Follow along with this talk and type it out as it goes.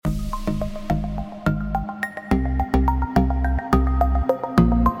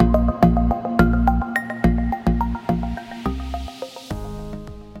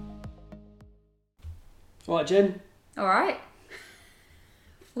right, Jen? All right.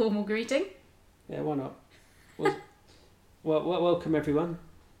 Formal greeting. Yeah, why not? Well, welcome everyone.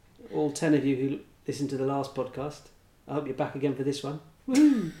 All 10 of you who listened to the last podcast. I hope you're back again for this one.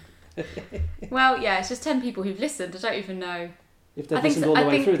 Woo! Well, yeah, it's just 10 people who've listened. I don't even know. If they've listened all the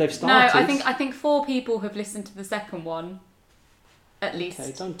way through, they've started. No, I think 4 people have listened to the second one, at least.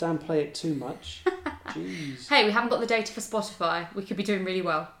 Okay, don't downplay it too much. Jeez. Hey, we haven't got the data for Spotify. We could be doing really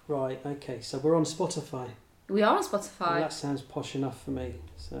well. Right, okay, so we're on Spotify. We are on Spotify. Well, that sounds posh enough for me.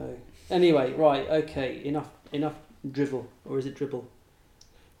 So, anyway, right, okay, enough drivel, or is it dribble?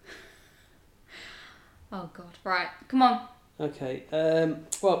 Oh God! Right, come on. Okay.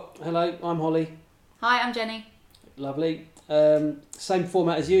 Well, hello, I'm Holly. Hi, I'm Jenny. Lovely. Same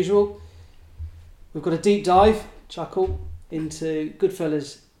format as usual. We've got a deep dive, chuckle, into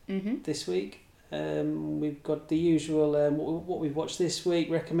Goodfellas this week. We've got the usual what we've watched this week,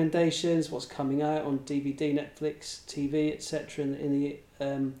 recommendations, what's coming out on DVD, Netflix, TV, etc. in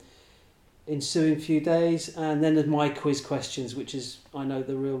the ensuing few days, and then there's my quiz questions, which is, I know,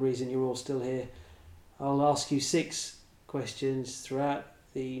 the real reason you're all still here. I'll ask you 6 questions throughout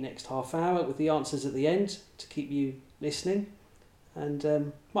the next half hour with the answers at the end to keep you listening, and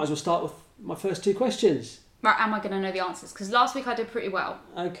might as well start with my first 2 questions. Right, am I going to know the answers? Because last week I did pretty well.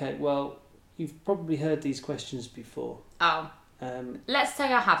 Okay, well, you've probably heard these questions before. Oh. Let's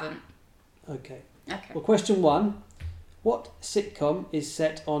say I haven't. Okay. Okay. Well, question 1. What sitcom is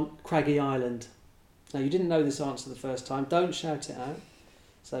set on Craggy Island? Now, you didn't know this answer the first time. Don't shout it out.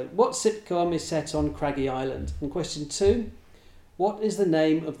 So, what sitcom is set on Craggy Island? And question 2. What is the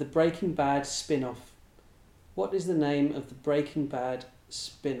name of the Breaking Bad spin-off? What is the name of the Breaking Bad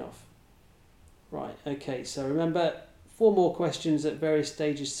spin-off? Right, okay, so remember, 4 more questions at various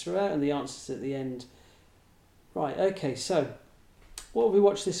stages throughout and the answers at the end. Right, okay, so what have we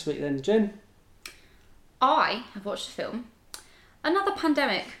watched this week then, Jen? I have watched a film, another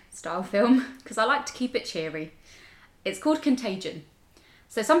pandemic style film, because I like to keep it cheery. It's called Contagion.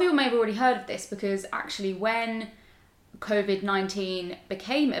 So some people may have already heard of this because actually when COVID-19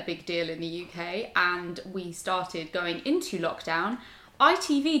 became a big deal in the UK and we started going into lockdown,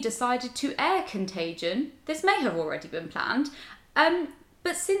 ITV decided to air Contagion. This may have already been planned,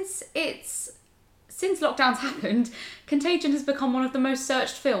 but since lockdowns happened, Contagion has become one of the most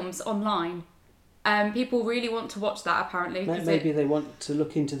searched films online. People really want to watch that, apparently. Maybe they want to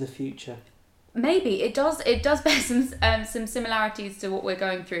look into the future. Maybe it does. It does bear some similarities to what we're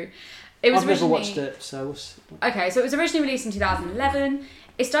going through. I've never watched it, so... Okay, so it was originally released in 2011.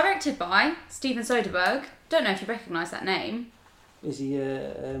 It's directed by Steven Soderbergh. Don't know if you recognise that name. Is he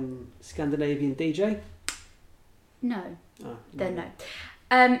a Scandinavian DJ? No. Oh, Then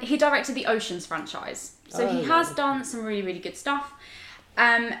no. He directed the Oceans franchise. So he has done some really, really good stuff.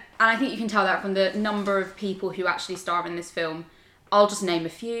 And I think you can tell that from the number of people who actually star in this film. I'll just name a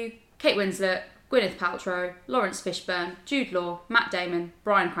few. Kate Winslet, Gwyneth Paltrow, Lawrence Fishburne, Jude Law, Matt Damon,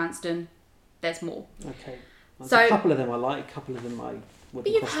 Bryan Cranston. There's more. Okay. Well, so, a couple of them I like, a couple of them I wouldn't. But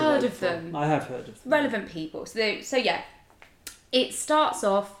you've heard of them. I have heard of them. Relevant people. So yeah. It starts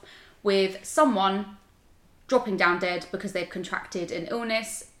off with someone dropping down dead because they've contracted an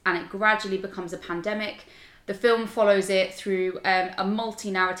illness, and it gradually becomes a pandemic. The film follows it through a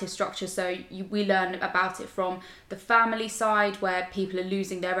multi-narrative structure, so we learn about it from the family side, where people are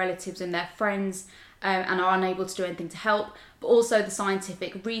losing their relatives and their friends and are unable to do anything to help, but also the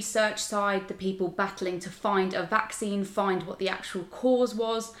scientific research side, the people battling to find a vaccine, find what the actual cause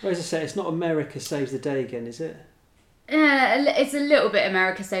was. Well, as I say, it's not America Saves the Day again, is it? It's a little bit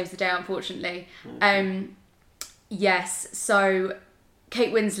America Saves the Day, unfortunately. Okay. Yes, so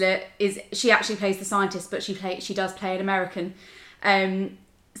Kate Winslet she actually plays the scientist, but she does play an American.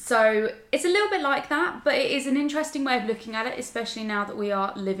 So it's a little bit like that, but it is an interesting way of looking at it, especially now that we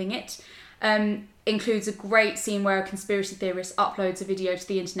are living it. Includes a great scene where a conspiracy theorist uploads a video to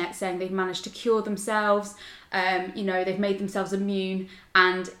the internet saying they've managed to cure themselves. They've made themselves immune,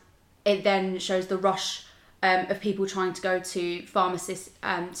 and it then shows the rush of people trying to go to pharmacists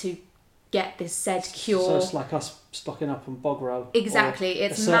to get this said cure. So it's like us stocking up on bog roll. Exactly,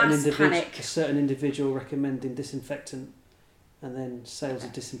 it's mass panic. A certain individual recommending disinfectant, and then sales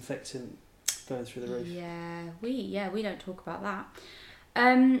of disinfectant going through the roof. Yeah, we don't talk about that.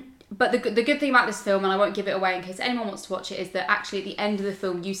 But the good thing about this film, and I won't give it away in case anyone wants to watch it, is that actually at the end of the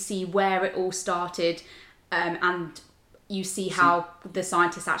film you see where it all started, and you see how the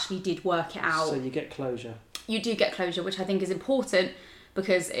scientists actually did work it out. So you get closure. You do get closure, which I think is important,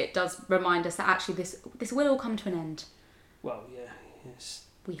 because it does remind us that actually this will all come to an end. Well, yes.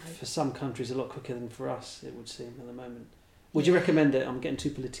 We hope. For some countries a lot quicker than for us, it would seem, at the moment. Would you recommend it? I'm getting too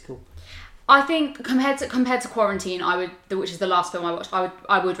political. I think compared to Quarantine, which is the last film I watched,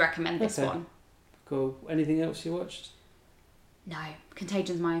 I would recommend this one. Cool. Anything else you watched? No,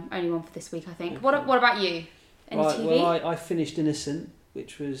 Contagion's my only one for this week, I think. Okay. What about you? Any TV? Well, I finished Innocent,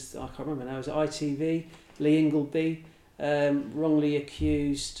 which was, I can't remember now, it was ITV. Lee Ingleby, wrongly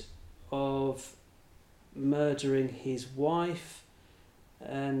accused of murdering his wife,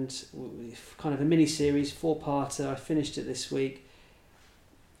 and kind of a mini-series, 4-parter. I finished it this week.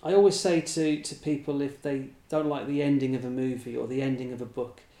 I always say to people, if they don't like the ending of a movie or the ending of a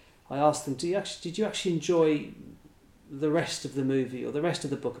book, I ask them, did you actually enjoy the rest of the movie or the rest of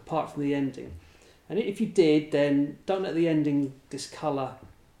the book apart from the ending? And if you did, then don't let the ending discolour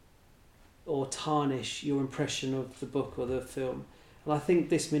or tarnish your impression of the book or the film. And I think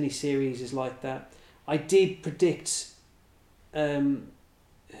this mini-series is like that. I did predict who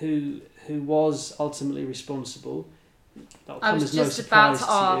was ultimately responsible. I was just about to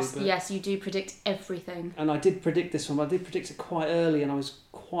ask. Yes, you do predict everything. And I did predict this one, but I did predict it quite early, and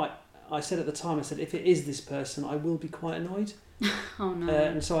I said at the time, I said, if it is this person, I will be quite annoyed. Oh no.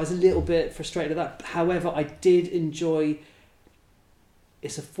 And so I was a little bit frustrated at that. However, I did enjoy,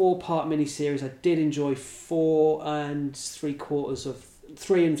 it's a 4-part mini-series, I did enjoy 3 and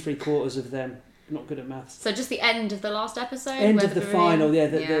 3/4 of them. I'm not good at maths. So just the end of the last episode? End of the final,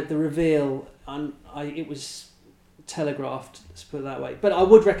 the reveal, and it was telegraphed, let's put it that way. But I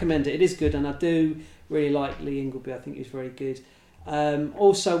would recommend it. It is good, and I do really like Lee Ingleby. I think he's very good.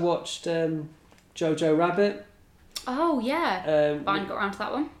 Also watched Jojo Rabbit. Oh yeah, finally got around to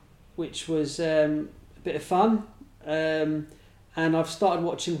that one. Which was a bit of fun. And I've started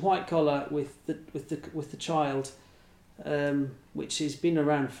watching White Collar with the child, which has been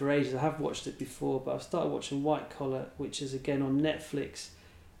around for ages. I have watched it before, but I've started watching White Collar, which is again on Netflix,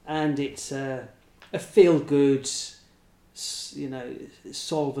 and it's a feel-good,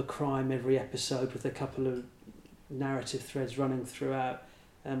 solve a crime every episode with a couple of narrative threads running throughout.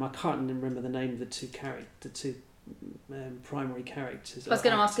 I can't remember the name of the two primary characters. I was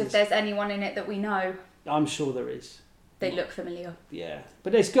going to ask if there's anyone in it that we know. I'm sure there is. They look familiar. Yeah,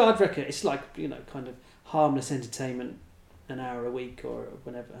 but it's good. I'd reckon it's like kind of harmless entertainment, an hour a week or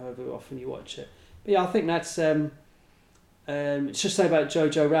however often you watch it. But yeah, I think that's. It's just say about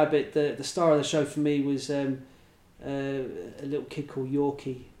Jojo Rabbit. The star of the show for me was a little kid called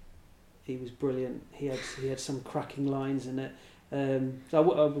Yorkie. He was brilliant. He had some cracking lines in it. So I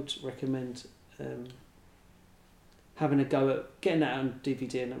would recommend having a go at getting that on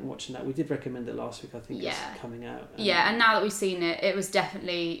DVD and watching that. We did recommend it last week. I think it's coming out. And now that we've seen it, it was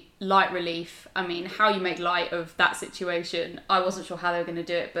definitely light relief. I mean, how you make light of that situation, I wasn't sure how they were going to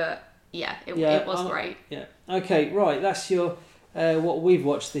do it, but it was great. Yeah. Okay, right. That's your what we've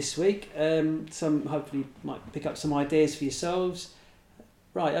watched this week. Some hopefully might pick up some ideas for yourselves.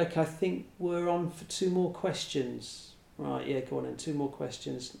 Right, okay, I think we're on for 2 more questions. Right, yeah, go on then, 2 more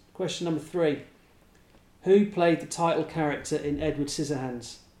questions. Question number 3. Who played the title character in Edward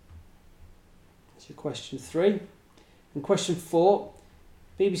Scissorhands? That's your question 3. And question 4.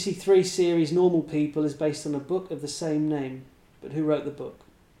 BBC 3 series Normal People is based on a book of the same name, but who wrote the book?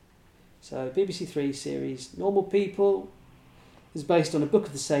 So BBC 3 series Normal People is based on a book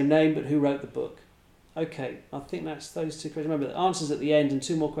of the same name, but who wrote the book? Okay, I think that's those 2 questions. Remember, the answers at the end and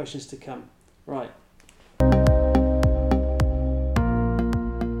 2 more questions to come. Right.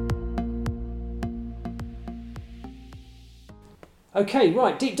 Okay,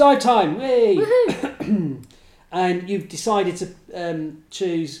 right, deep dive time. Hey! Woohoo! And you've decided to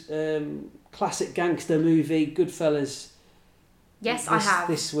choose classic gangster movie Goodfellas. Yes, I have.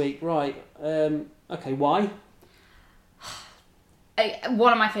 This week, right. Okay, why?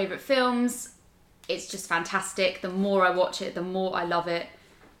 One of my favourite films. It's just fantastic. The more I watch it, the more I love it.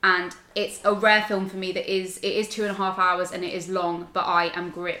 And it's a rare film for me it is 2.5 hours and it is long, but I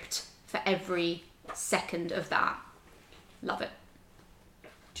am gripped for every second of that. Love it.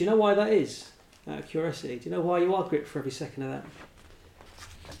 Do you know why that is? Out of curiosity, do you know why you are gripped for every second of that?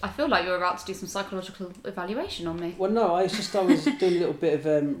 I feel like you're about to do some psychological evaluation on me. Well, no, I was doing a little bit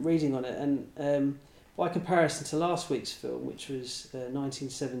of reading on it, and by comparison to last week's film, which was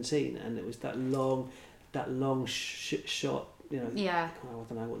 1917, and it was that long shot. Yeah. I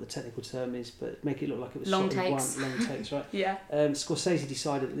don't know what the technical term is, but make it look like it was long shot takes. in one, long takes, right? Yeah. Scorsese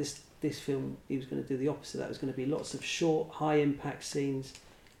decided that this film, he was going to do the opposite. That was going to be lots of short, high impact scenes,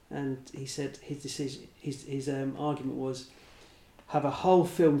 and he said his argument was, have a whole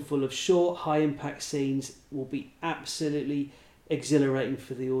film full of short, high impact scenes will be absolutely exhilarating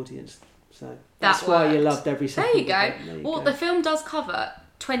for the audience. So that's why you loved every second. There you go. The film does cover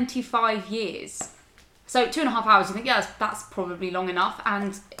 25 years. So 2.5 hours, you think, yeah, that's probably long enough,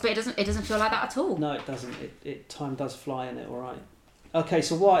 but it doesn't feel like that at all. No, it doesn't. Time does fly in it. All right. Okay,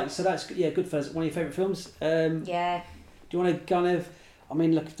 so why? So that's Goodfellas. One of your favourite films. Yeah. Do you want to kind of? I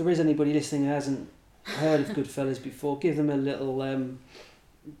mean, look, if there is anybody listening who hasn't heard of Goodfellas before, give them a little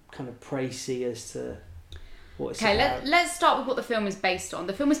kind of précis as to what it's about. Okay, let's start with what the film is based on.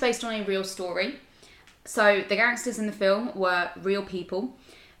 The film is based on a real story. So the gangsters in the film were real people.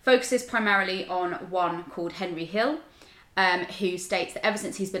 Focuses primarily on one called Henry Hill, who states that ever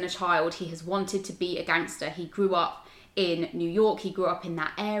since he's been a child, he has wanted to be a gangster. He grew up in New York, he grew up in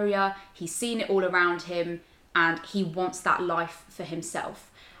that area, he's seen it all around him, and he wants that life for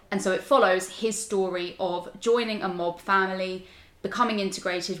himself. And so it follows his story of joining a mob family, becoming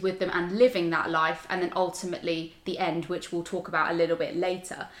integrated with them and living that life, and then ultimately the end, which we'll talk about a little bit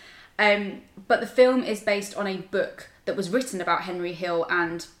later. But the film is based on a book that was written about Henry Hill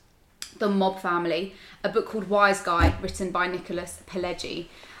and the mob family, a book called Wise Guy, written by Nicholas Pileggi.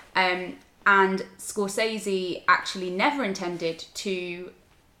 And Scorsese actually never intended to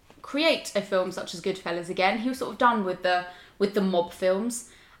create a film such as Goodfellas again. He was sort of done with the mob films.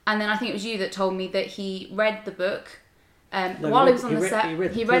 And then I think it was you that told me that he read the book while he was on the set.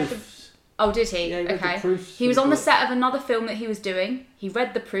 He read the Oh, did he? Yeah, he read okay. the proofs. He was on the set of another film that he was doing. He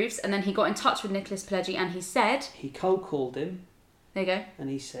read the proofs and then he got in touch with Nicholas Pileggi and he said... He cold called him. There you go. And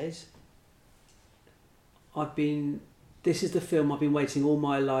he says, this is the film I've been waiting all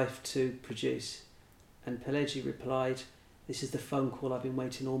my life to produce. And Pileggi replied, this is the phone call I've been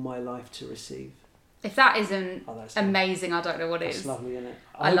waiting all my life to receive. If that isn't amazing, I don't know what it is. That's lovely, isn't it?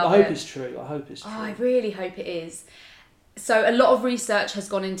 I hope it's true. I hope it's true. Oh, I really hope it is. So a lot of research has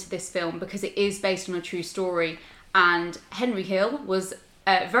gone into this film because it is based on a true story. And Henry Hill was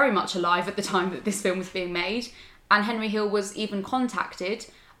very much alive at the time that this film was being made. And Henry Hill was even contacted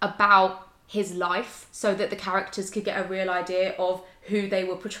about his life so that the characters could get a real idea of who they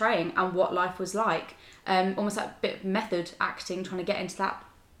were portraying and what life was like. Almost like a bit of method acting, trying to get into that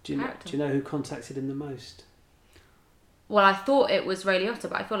character. Do you know who contacted him the most? Well, I thought it was Ray Liotta,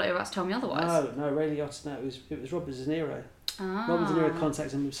 but I feel like you're about to tell me otherwise. No, Ray Liotta. No, it was Robert De Niro. Ah. Robert De Niro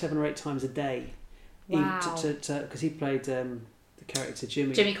contacted him 7 or 8 times a day. Wow. Because he played the character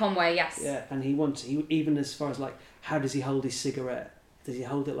Jimmy. Jimmy Conway, yes. Yeah, and he even as far as like, how does he hold his cigarette? Does he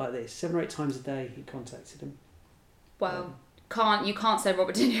hold it like this? 7 or 8 times a day he contacted him. Well, you can't say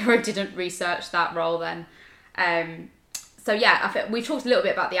Robert De Niro didn't research that role then. So yeah, we've talked a little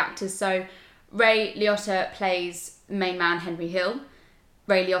bit about the actors. So Ray Liotta plays main man Henry Hill.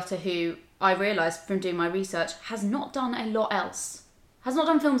 Ray Liotta, who I realised from doing my research, has not done a lot else. Has not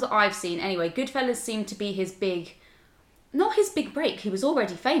done films that I've seen anyway. Goodfellas seemed to be not his big break. He was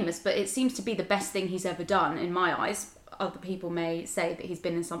already famous, but it seems to be the best thing he's ever done in my eyes. Other people may say that he's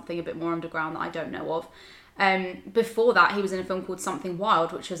been in something a bit more underground that I don't know of. Before that, he was in a film called Something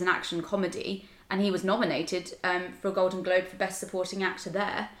Wild, which was an action comedy, and he was nominated for a Golden Globe for Best Supporting Actor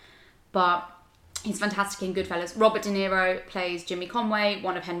there. But he's fantastic in Goodfellas. Robert De Niro plays Jimmy Conway,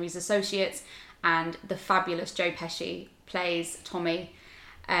 one of Henry's associates, and the fabulous Joe Pesci plays Tommy,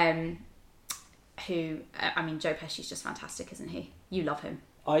 Joe Pesci's just fantastic, isn't he? You love him.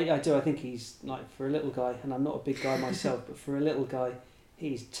 I do. I think he's, like, for a little guy, and I'm not a big guy myself, but for a little guy,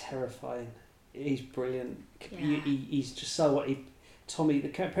 he's terrifying. He's brilliant. Yeah. He's just so... Tommy...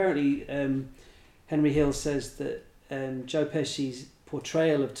 Apparently, Henry Hill says that Joe Pesci's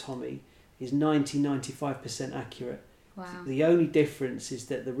portrayal of Tommy is 90-95% accurate. Wow. The only difference is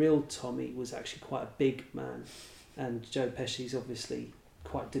that the real Tommy was actually quite a big man, and Joe Pesci's obviously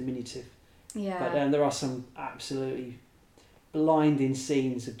quite diminutive. Yeah. But there are some absolutely blinding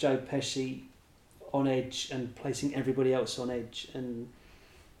scenes of Joe Pesci on edge and placing everybody else on edge and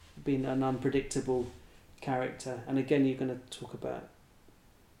being an unpredictable character. And again, you're going to talk about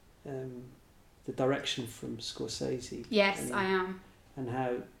the direction from Scorsese. Yes, I am. And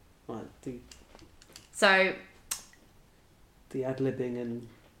how the ad-libbing and...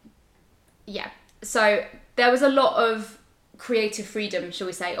 Yeah. So there was a lot of creative freedom, shall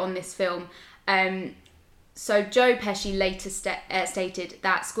we say, on this film. So Joe Pesci later stated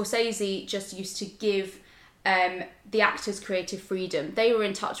that Scorsese just used to give the actors creative freedom. They were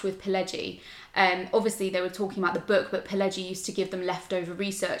in touch with Pileggi. Obviously, they were talking about the book, but Pileggi used to give them leftover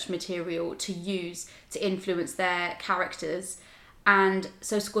research material to use to influence their characters. And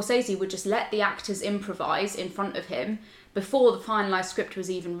so Scorsese would just let the actors improvise in front of him. Before the finalised script was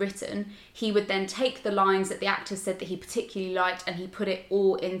even written, he would then take the lines that the actors said that he particularly liked and he put it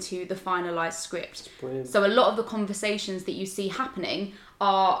all into the finalised script. Brilliant. So a lot of the conversations that you see happening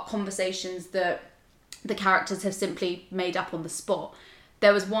are conversations that the characters have simply made up on the spot.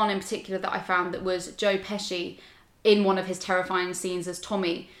 there was one in particular that I found that was Joe Pesci in one of his terrifying scenes as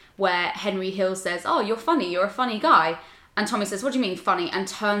Tommy, where Henry Hill says, "Oh, you're funny, you're a funny guy." And Tommy says, "What do you mean funny?" and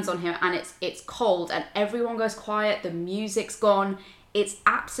turns on him, and it's cold and everyone goes quiet, the music's gone. It's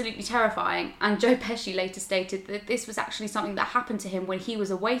absolutely terrifying. And Joe Pesci later stated that this was actually something that happened to him when he was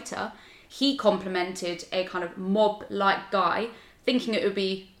a waiter. He complimented a kind of mob-like guy, thinking it would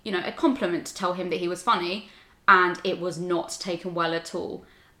be, a compliment to tell him that he was funny, and it was not taken well at all.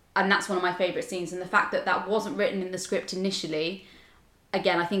 And that's one of my favourite scenes. And the fact that that wasn't written in the script initially,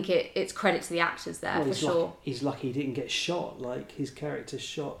 again, I think it's credit to the actors there, for sure. He's lucky he didn't get shot, like his character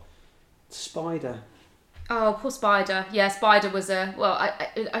shot Spider. Oh, poor Spider. Yeah, Spider was I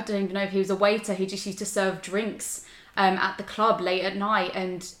don't even know if he was a waiter. He just used to serve drinks at the club late at night,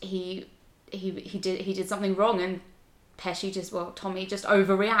 and he did something wrong, and Tommy just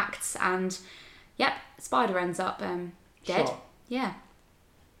overreacts, and yep, Spider ends up dead. Shot. Yeah.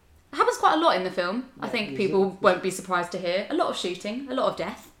 It happens quite a lot in the film. Yeah, I think people won't be surprised to hear. A lot of shooting, a lot of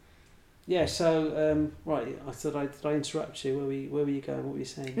death. Yeah, so, right, did I interrupt you? Where were you going? What were you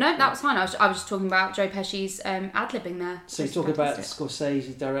saying? No, that was fine. I was just talking about Joe Pesci's ad-libbing there. So you talk about the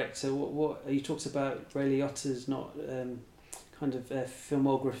Scorsese director. What you talked about Ray Liotta's not kind of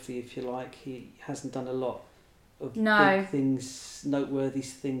filmography, if you like. He hasn't done a lot of big things, noteworthy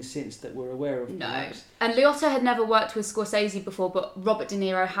things since that we're aware of. No. Perhaps. And Liotta had never worked with Scorsese before, but Robert De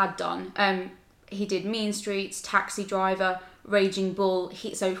Niro had done. He did Mean Streets, Taxi Driver, Raging Bull.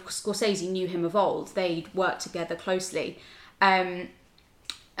 So Scorsese knew him of old. They'd worked together closely. And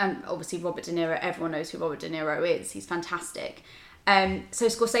obviously Robert De Niro, everyone knows who Robert De Niro is. He's fantastic. So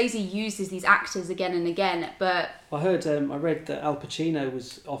Scorsese uses these actors again and again, but... I read that Al Pacino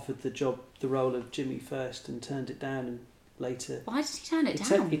was offered the role of Jimmy first and turned it down, and later... Why did he turn it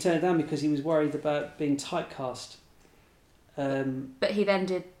down? He turned it down because he was worried about being typecast. But he then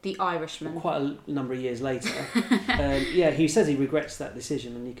did The Irishman. Quite a number of years later. He says he regrets that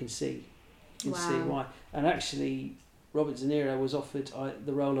decision, and you can see why. And actually, Robert De Niro was offered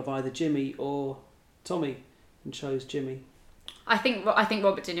the role of either Jimmy or Tommy, and chose Jimmy. I think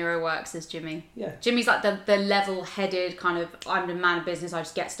Robert De Niro works as Jimmy. Yeah. Jimmy's like the level-headed kind of, I'm the man of business, I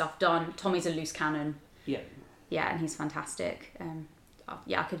just get stuff done. Tommy's a loose cannon. Yeah. Yeah, and he's fantastic.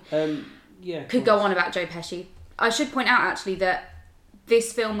 I could go on about Joe Pesci. I should point out actually that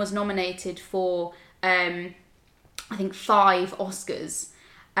this film was nominated for I think 5 Oscars.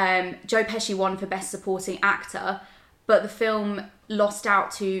 Joe Pesci won for Best Supporting Actor, but the film lost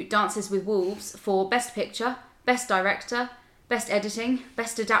out to Dances with Wolves for Best Picture, Best Director, Best Editing,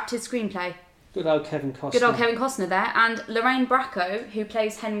 Best Adapted Screenplay. Good old Kevin Costner there. And Lorraine Bracco, who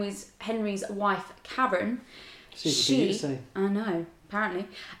plays Henry's wife, Karen. I know, apparently.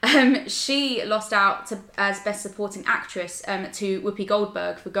 She lost out as Best Supporting Actress to Whoopi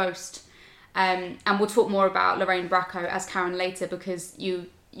Goldberg for Ghost. And we'll talk more about Lorraine Bracco as Karen later, because you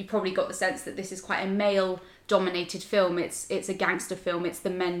probably got the sense that this is quite a male-dominated film. It's a gangster film. It's the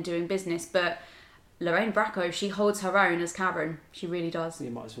men doing business. But Lorraine Bracco, she holds her own as Karen. She really does.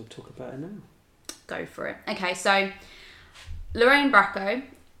 You might as well talk about her now. Go for it. Okay, so Lorraine Bracco,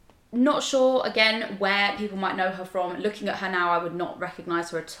 not sure, again, where people might know her from. Looking at her now, I would not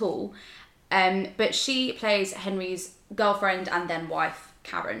recognise her at all. But she plays Henry's girlfriend and then wife,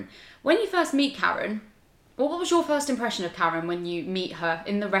 Karen. When you first meet Karen, what was your first impression of Karen when you meet her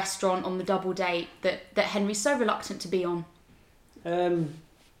in the restaurant on the double date that Henry's so reluctant to be on? I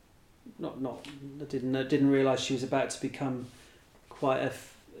didn't realise she was about to become quite a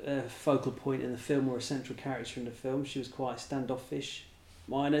focal point in the film, or a central character in the film. She was quite standoffish,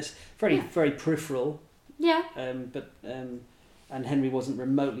 very peripheral. Yeah. And Henry wasn't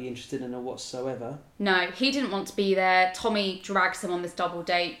remotely interested in her whatsoever. No, he didn't want to be there. Tommy drags him on this double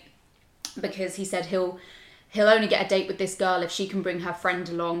date because he said he'll only get a date with this girl if she can bring her friend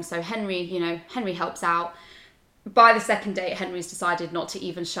along. So Henry helps out. By the second date, Henry's decided not to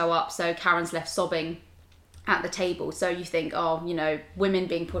even show up, so Karen's left sobbing at the table. So you think, women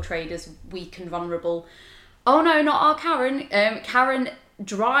being portrayed as weak and vulnerable. Oh no, not our Karen. Karen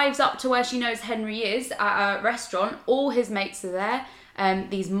drives up to where she knows Henry is, at a restaurant. All his mates are there,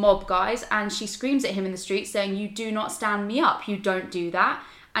 these mob guys, and she screams at him in the street saying, "You do not stand me up, you don't do that."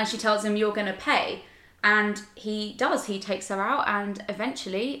 And she tells him, "You're going to pay." And he does. He takes her out, and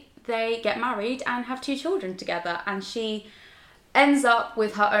eventually they get married and have 2 children together. And she ends up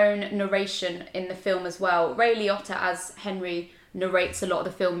with her own narration in the film as well. Ray Liotta as Henry narrates a lot of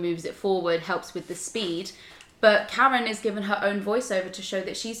the film, moves it forward, helps with the speed. But Karen is given her own voiceover to show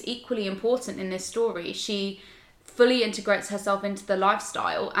that she's equally important in this story. She fully integrates herself into the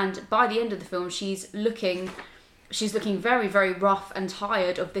lifestyle, and by the end of the film, she's looking she's looking very, very rough and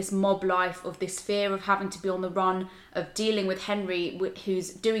tired of this mob life, of this fear of having to be on the run, of dealing with Henry, who's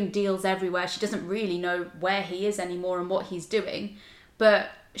doing deals everywhere. She doesn't really know where he is anymore and what he's doing, but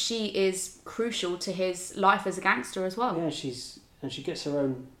she is crucial to his life as a gangster as well. Yeah, she gets her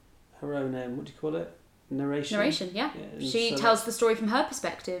own what do you call it? Narration, yeah. She tells the story from her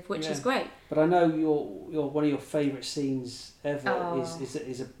perspective, which is great. But I know your one of your favourite scenes ever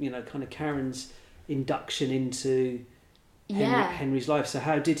is kind of Karen's induction into Henry's life. So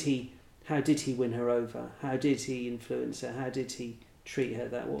how did he win her over? How did he influence her? How did he treat her?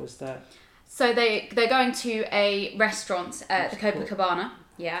 What was that? So they're going to a restaurant at the Copacabana.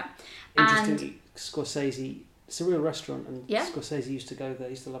 Yeah. Interestingly, Scorsese. It's a real restaurant, and Scorsese used to go there.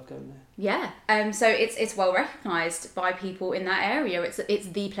 He used to love going there. Yeah. So it's well recognised by people in that area. It's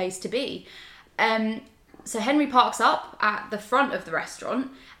the place to be. So Henry parks up at the front of the restaurant,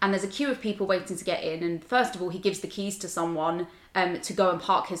 and there's a queue of people waiting to get in. And first of all, he gives the keys to someone to go and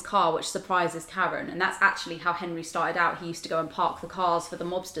park his car, which surprises Karen. And that's actually how Henry started out. He used to go and park the cars for the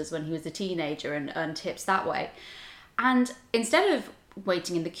mobsters when he was a teenager and earn tips that way. And instead of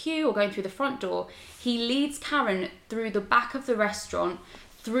waiting in the queue or going through the front door, he leads Karen through the back of the restaurant,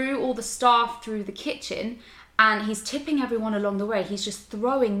 through all the staff, through the kitchen, and he's tipping everyone along the way. He's just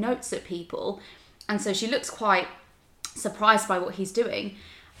throwing notes at people. And so she looks quite surprised by what he's doing.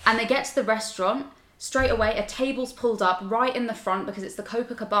 And they get to the restaurant. Straight away, a table's pulled up right in the front because it's the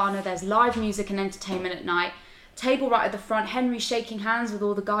Copacabana. There's live music and entertainment at night. Table right at the front. Henry's shaking hands with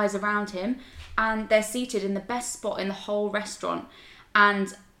all the guys around him. And they're seated in the best spot in the whole restaurant.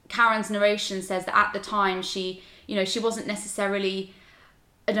 And Karen's narration says that at the time she wasn't necessarily,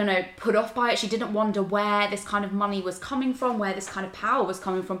 put off by it. She didn't wonder where this kind of money was coming from, where this kind of power was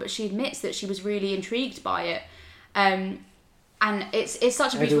coming from, but she admits that she was really intrigued by it. And it's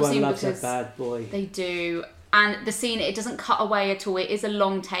such a beautiful scene because because a bad boy. They do. And the scene, it doesn't cut away at all. It is a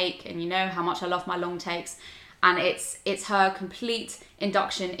long take, and you know how much I love my long takes. And it's her complete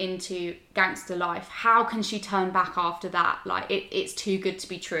induction into gangster life. How can she turn back after that? Like, it's too good to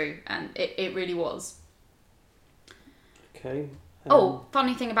be true. And it really was. Okay.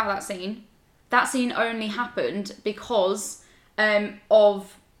 Funny thing about that scene. That scene only happened because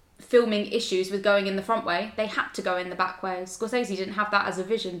of filming issues with going in the front way. They had to go in the back way. Scorsese didn't have that as a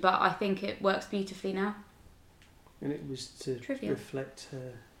vision, but I think it works beautifully now. And it was to reflect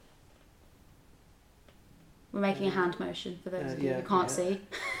her... We're making a hand motion for those of you who can't see.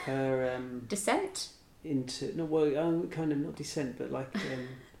 Her descent into kind of not descent, but like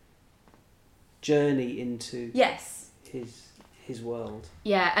journey into his world.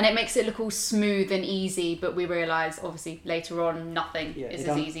 Yeah, and it makes it look all smooth and easy, but we realise obviously later on nothing is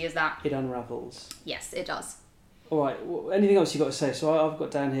as easy as that. It unravels. Yes, it does. All right. Well, anything else you got to say? So I've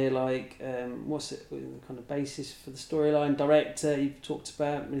got down here like what's it? The kind of basis for the storyline. Director. You've talked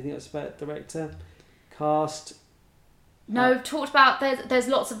about anything else about director? Cast. No, we've talked about there's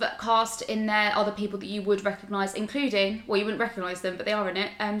lots of cast in there, other people that you would recognise, including, well, you wouldn't recognise them, but they are in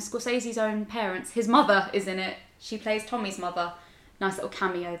it. Scorsese's own parents. His mother is in it. She plays Tommy's mother. Nice little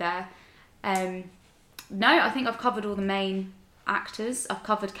cameo there. No, I think I've covered all the main actors. I've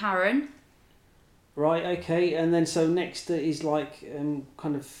covered Karen. Right, okay. And then so next is like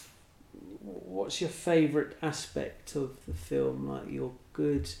kind of what's your favourite aspect of the film? Like your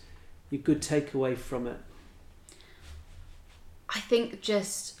good takeaway from it? I think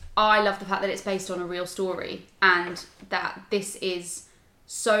I love the fact that it's based on a real story and that this is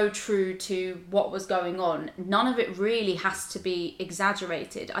so true to what was going on. None of it really has to be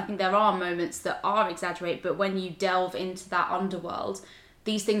exaggerated. I think there are moments that are exaggerated, but when you delve into that underworld,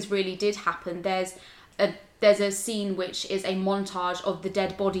 these things really did happen. There's a scene which is a montage of the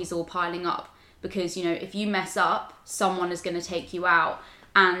dead bodies all piling up because, if you mess up, someone is going to take you out.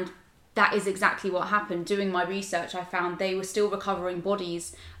 And that is exactly what happened. Doing my research, I found they were still recovering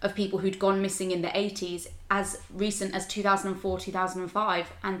bodies of people who'd gone missing in the 80s as recent as 2004,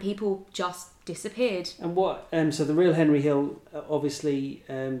 2005, and people just disappeared. And what? So the real Henry Hill obviously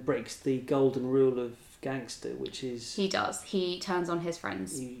breaks the golden rule of gangster, which is... He does. He turns on his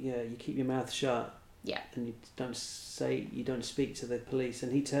friends. You keep your mouth shut. Yeah. And you don't speak to the police,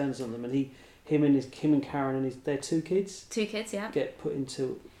 and he turns on them, and him and Karen and their two kids. Two kids, yeah. Get put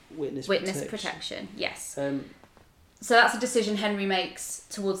into witness protection. Yes. So that's a decision Henry makes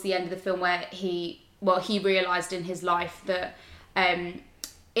towards the end of the film where he realised in his life that in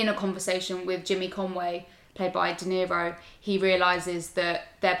a conversation with Jimmy Conway, played by De Niro, he realises that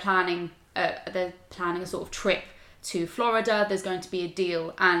they're planning a sort of trip to Florida. There's going to be a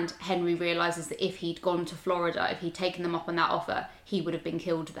deal, and Henry realises that if he'd gone to Florida, if he'd taken them up on that offer, he would have been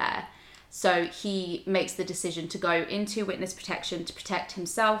killed there. So he makes the decision to go into witness protection to protect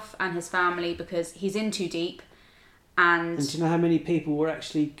himself and his family because he's in too deep. And do you know how many people were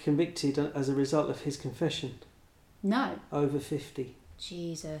actually convicted as a result of his confession? No. Over 50.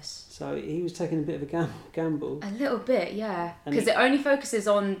 Jesus. So he was taking a bit of a gamble. A little bit, yeah. Because it only focuses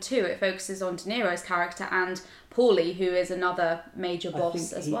on two. It focuses on De Niro's character and Paulie, who is another major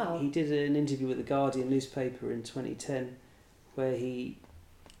boss as well. He did an interview with the Guardian newspaper in 2010 where he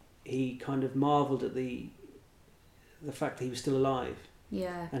kind of marvelled at the fact that he was still alive.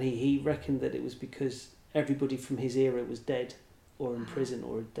 Yeah. And he reckoned that it was because everybody from his era was dead or in prison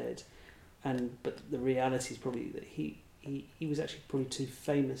or dead. But the reality is probably that he was actually probably too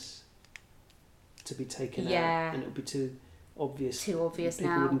famous to be taken out, and it would be too obvious. Too obvious people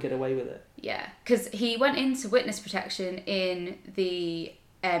now. People wouldn't get away with it. Yeah, because he went into witness protection in the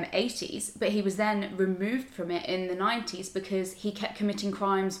 80s, but he was then removed from it in the 90s because he kept committing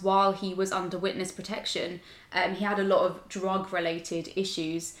crimes while he was under witness protection. He had a lot of drug-related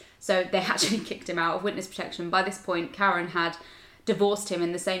issues, so they actually kicked him out of witness protection. By this point, Karen had divorced him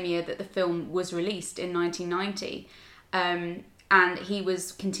in the same year that the film was released in 1990. And he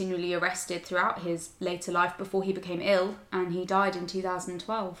was continually arrested throughout his later life before he became ill, and he died in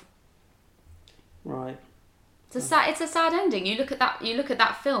 2012. Right. It's a sad ending. You look at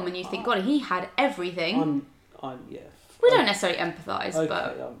that film and you think, God, he had everything. We don't necessarily empathise,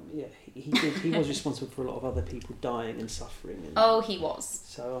 but yeah, he did. He was responsible for a lot of other people dying and suffering. He was.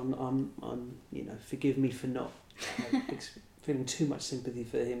 So I'm forgive me for not feeling too much sympathy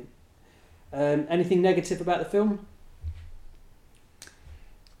for him. Anything negative about the film?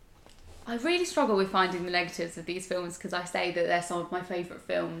 I really struggle with finding the negatives of these films because I say that they're some of my favourite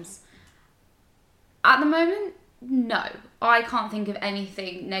films. At the moment, no. I can't think of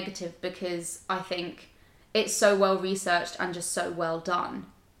anything negative because I think it's so well researched and just so well done.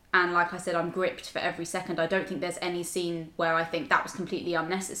 And like I said, I'm gripped for every second. I don't think there's any scene where I think that was completely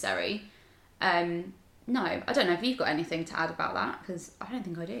unnecessary. No, I don't know if you've got anything to add about that because I don't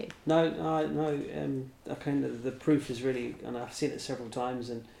think I do. No. The proof is really, and I've seen it several times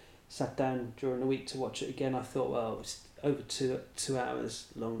and sat down during the week to watch it again. I thought, well, it's over 2 hours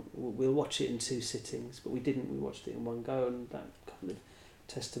long. We'll watch it in 2 sittings, but we didn't. We watched it in one go, and that kind of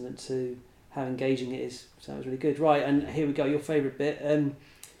testament to how engaging it is. So it was really good. Right, and here we go. Your favourite bit.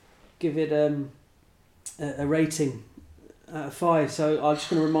 Give it a rating out of 5. So I'm just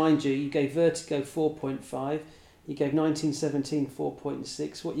going to remind you. You gave Vertigo 4.5. You gave 1917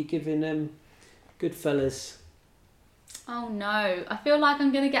 4.6. What are you giving Goodfellas? Oh no, I feel like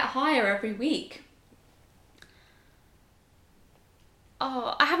I'm going to get higher every week.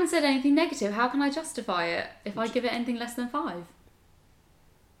 Oh, I haven't said anything negative. How can I justify it if I give it anything less than 5?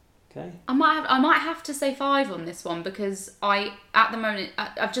 Okay. I might have to say 5 on this one because at the moment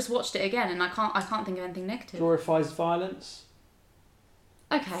I've just watched it again and I can't think of anything negative. Glorifies violence.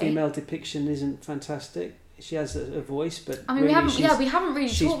 Okay. Female depiction isn't fantastic. She has a voice, but I mean we haven't really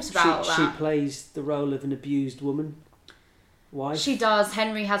talked about that. She plays the role of an abused woman. Why? She does.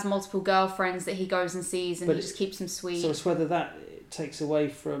 Henry has multiple girlfriends that he goes and sees, and he just keeps them sweet. So it's whether that takes away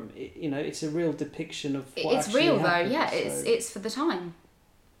from, it's a real depiction of what it's actually real happened, though, yeah. so. It's for the time.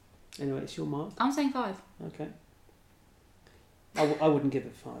 Anyway, it's your mark. I'm saying 5. Okay. I wouldn't give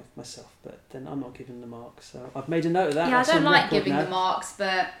it 5 myself, but then I'm not giving the mark, so I've made a note of that. Yeah, That's I don't like giving now. the marks,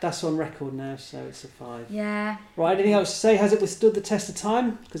 but that's on record now, so it's a 5. Yeah. Right. Anything else to say? Has it withstood the test of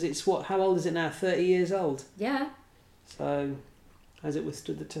time? Because it's how old is it now? 30 years old. Yeah. So, has it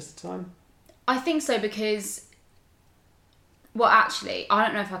withstood the test of time? I think so because. Well, actually, I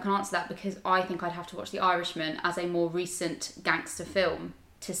don't know if I can answer that because I think I'd have to watch The Irishman as a more recent gangster film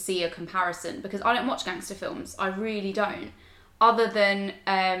to see a comparison because I don't watch gangster films. I really don't. Other than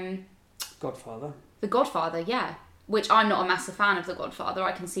Godfather. The Godfather, yeah. Which I'm not a massive fan of The Godfather.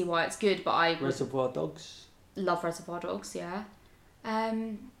 I can see why it's good, but I Reservoir Dogs. Love Reservoir Dogs, yeah.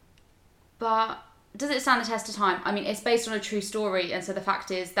 But does it stand the test of time? I mean, it's based on a true story, and so the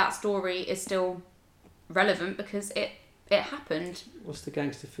fact is that story is still relevant because it happened. What's the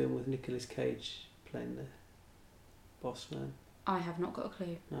gangster film with Nicolas Cage playing the boss man? I have not got a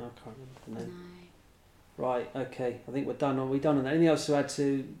clue. No, I can't remember the name. No. Right, okay. I think we're done. Are we done on that? Anything else to add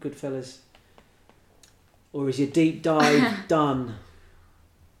to Goodfellas? Or is your deep dive done?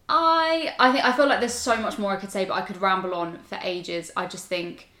 I feel like there's so much more I could say, but I could ramble on for ages. I just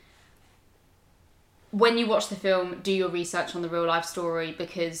think when you watch the film, do your research on the real life story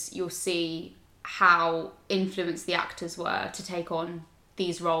because you'll see how influenced the actors were to take on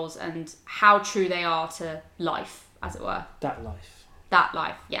these roles and how true they are to life as it were. That life. That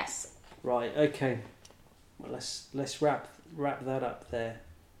life, yes. Right. Okay. Well, let's wrap that up there.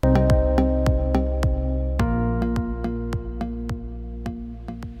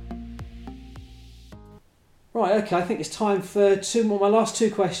 Right, okay, I think it's time for my last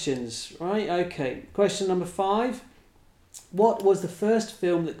two questions. Right, okay. Question number 5. What was the first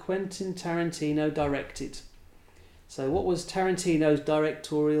film that Quentin Tarantino directed? So what was Tarantino's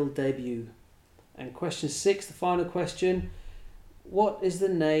directorial debut? And question 6, the final question. What is the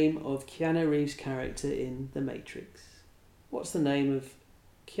name of Keanu Reeves' character in The Matrix? What's the name of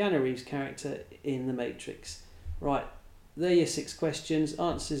Keanu Reeves' character in The Matrix? Right, there are your 6 questions.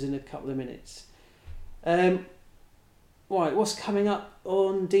 Answers in a couple of minutes. Right, what's coming up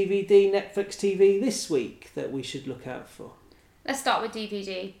on DVD, Netflix TV this week that we should look out for? Let's start with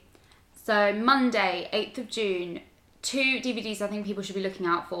DVD. So Monday, 8th of June, 2 DVDs I think people should be looking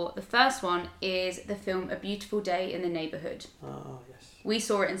out for. The first one is the film A Beautiful Day in the Neighbourhood. Oh, yes. We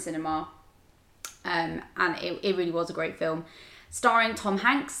saw it in cinema, and it really was a great film. Starring Tom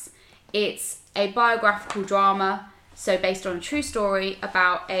Hanks. It's a biographical drama, so based on a true story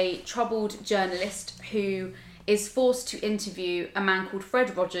about a troubled journalist who is forced to interview a man called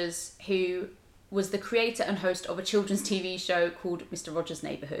Fred Rogers, who was the creator and host of a children's TV show called Mr. Rogers'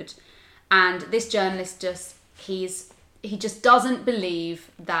 Neighbourhood. And this journalist he just doesn't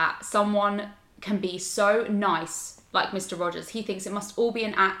believe that someone can be so nice like Mr. Rogers. He thinks it must all be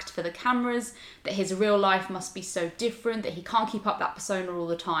an act for the cameras, that his real life must be so different, that he can't keep up that persona all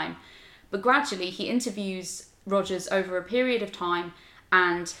the time. But gradually he interviews Rogers over a period of time,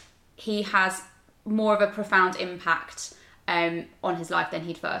 and he has more of a profound impact on his life than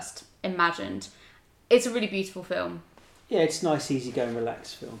he'd first imagined. It's a really beautiful film. Yeah, it's nice, easy going,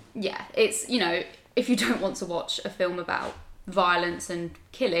 relaxed film. Yeah, it's, if you don't want to watch a film about violence and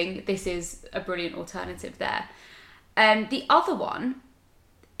killing, this is a brilliant alternative there. The other one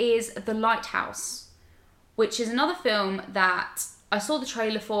is The Lighthouse, which is another film that I saw the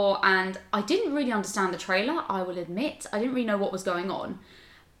trailer for, and I didn't really understand the trailer, I will admit. I didn't really know what was going on.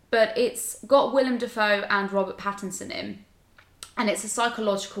 But it's got Willem Dafoe and Robert Pattinson in, and it's a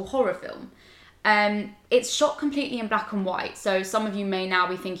psychological horror film. It's shot completely in black and white, so some of you may now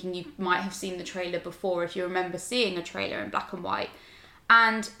be thinking you might have seen the trailer before if you remember seeing a trailer in black and white.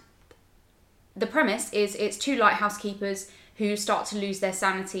 And the premise is it's 2 lighthouse keepers who start to lose their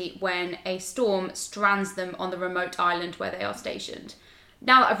sanity when a storm strands them on the remote island where they are stationed.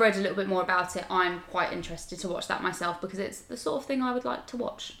 Now that I've read a little bit more about it, I'm quite interested to watch that myself, because it's the sort of thing I would like to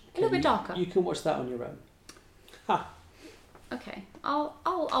watch. A little bit darker. You can watch that on your own. Ha! Okay,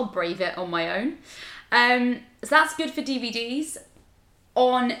 I'll brave it on my own. So that's good for DVDs.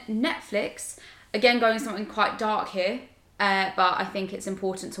 On Netflix, again going something quite dark here, but I think it's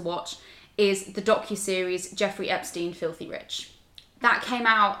important to watch, is the docuseries Jeffrey Epstein, Filthy Rich. That came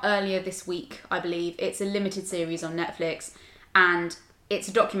out earlier this week, I believe. It's a limited series on Netflix, and it's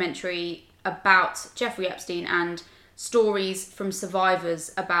a documentary about Jeffrey Epstein and stories from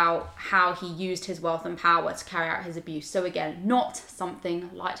survivors about how he used his wealth and power to carry out his abuse. So again, not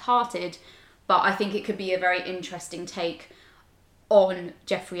something light-hearted, but I think it could be a very interesting take on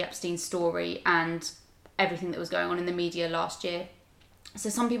Jeffrey Epstein's story and everything that was going on in the media last year. So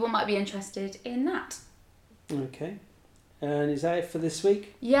some people might be interested in that. Okay. And is that it for this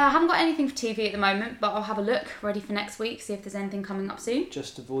week? Yeah, I haven't got anything for TV at the moment, but I'll have a look ready for next week, see if there's anything coming up soon.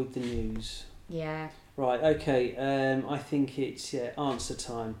 Just avoid the news. Yeah. Right, okay. I think it's answer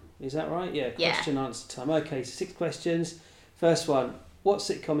time. Is that right? Yeah, question answer time. Okay, so 6 questions. First one, what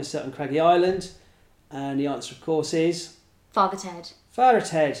sitcom is set on Craggy Island? And the answer, of course, is... Father Ted. Father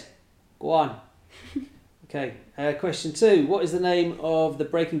Ted. Go on. Okay, question 2, what is the name of the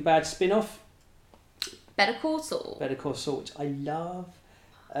Breaking Bad spin-off? Better Call Saul. Better Call Saul, which I love.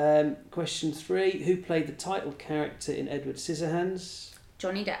 Question 3, who played the title character in Edward Scissorhands?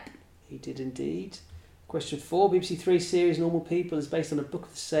 Johnny Depp. He did indeed. Question 4, BBC 3 series Normal People is based on a book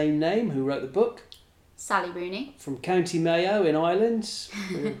of the same name. Who wrote the book? Sally Rooney. From County Mayo in Ireland,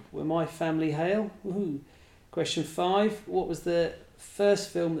 where my family hail. Woohoo. Question 5, what was the first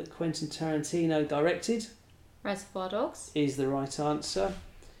film that Quentin Tarantino directed? Reservoir Dogs. Is the right answer.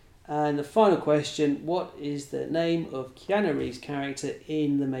 And the final question, what is the name of Keanu Reeves' character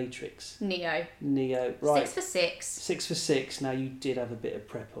in The Matrix? Neo. Neo, right. 6 for 6. 6 for 6. Now, you did have a bit of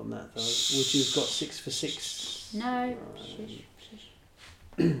prep on that, though. Would you have got 6 for 6? No.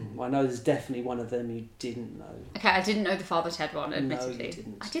 Right. Well, I know there's definitely one of them you didn't know. Okay, I didn't know the Father Ted one, admittedly. No, you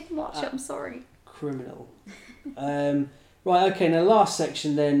didn't. I didn't watch it, I'm sorry. Criminal. Right, okay, now last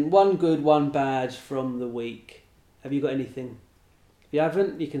section then. One good, one bad from the week. Have you got anything? If you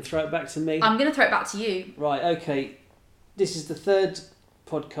haven't, you can throw it back to me. I'm going to throw it back to you. Right, okay. This is the third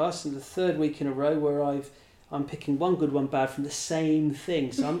podcast and the third week in a row where I'm picking one good, one bad from the same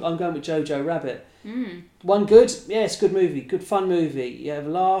thing. So I'm going with Jojo Rabbit. One good, yeah, it's a good movie, good fun movie. You have a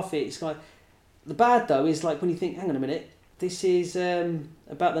laugh. It's like the bad though is like when you think, hang on a minute, this is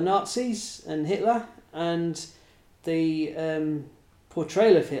about the Nazis and Hitler, and the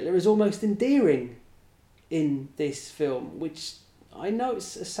portrayal of Hitler is almost endearing in this film, which I know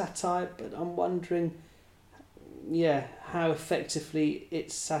it's a satire, but I'm wondering, how effectively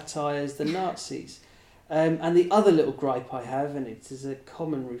it satires the Nazis. And the other little gripe I have, and it is a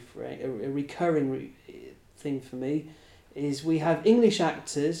common refrain, a recurring thing for me, is we have English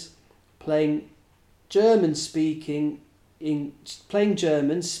actors playing German, speaking English,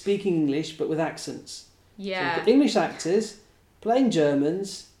 but with accents. Yeah. So we've got English actors playing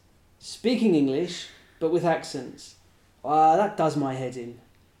Germans, speaking English, but with accents. That does my head in.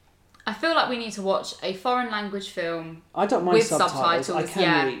 I feel like we need to watch a foreign language film. I don't mind with subtitles. I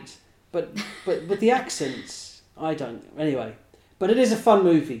can read, but with the accents, I don't. Anyway, but it is a fun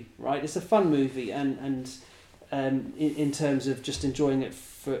movie, right? It's a fun movie, and in terms of just enjoying it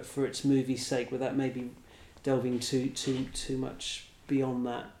for its movie's sake, without maybe delving too much beyond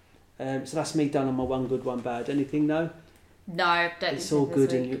that. So that's me done on my one good, one bad. Anything? No. No, don't. It's all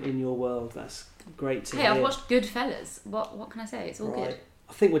good in your world. That's great to hear. Hey, I've watched Goodfellas. What can I say? It's all good.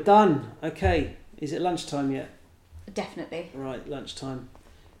 I think we're done. Okay. Is it lunchtime yet? Definitely. Right, lunchtime.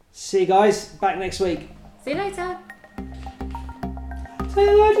 See you guys. Back next week. See you later. See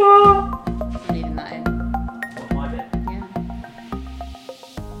you later.